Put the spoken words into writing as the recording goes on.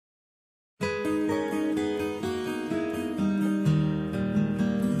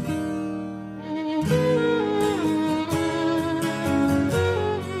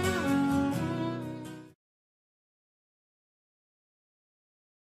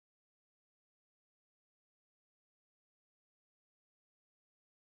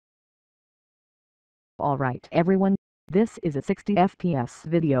Alright everyone, this is a 60 FPS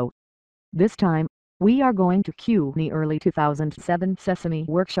video. This time, we are going to cue the early 2007 Sesame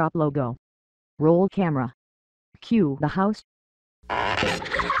Workshop logo. Roll camera. Cue the house.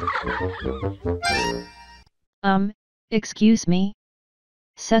 Excuse me?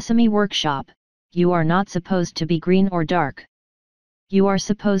 Sesame Workshop, you are not supposed to be green or dark. You are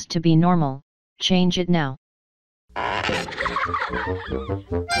supposed to be normal, change it now.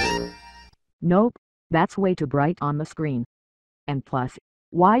 Nope, that's way too bright on the screen. And plus,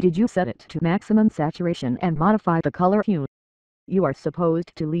 why did you set it to maximum saturation and modify the color hue? You are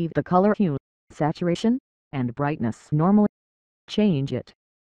supposed to leave the color hue, saturation, and brightness normal. Change it.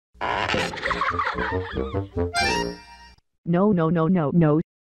 No.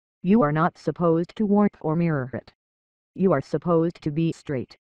 You are not supposed to warp or mirror it. You are supposed to be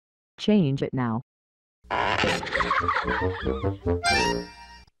straight. Change it now.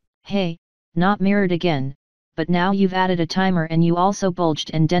 Hey, not mirrored again, but now you've added a timer and you also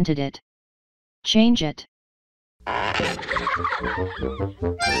bulged and dented it. Change it.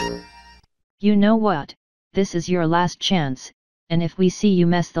 You know what, this is your last chance, and if we see you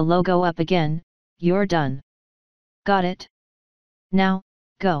mess the logo up again, you're done. Got it? Now,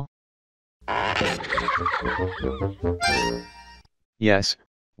 go. Yes,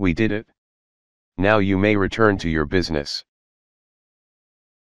 we did it. Now you may return to your business.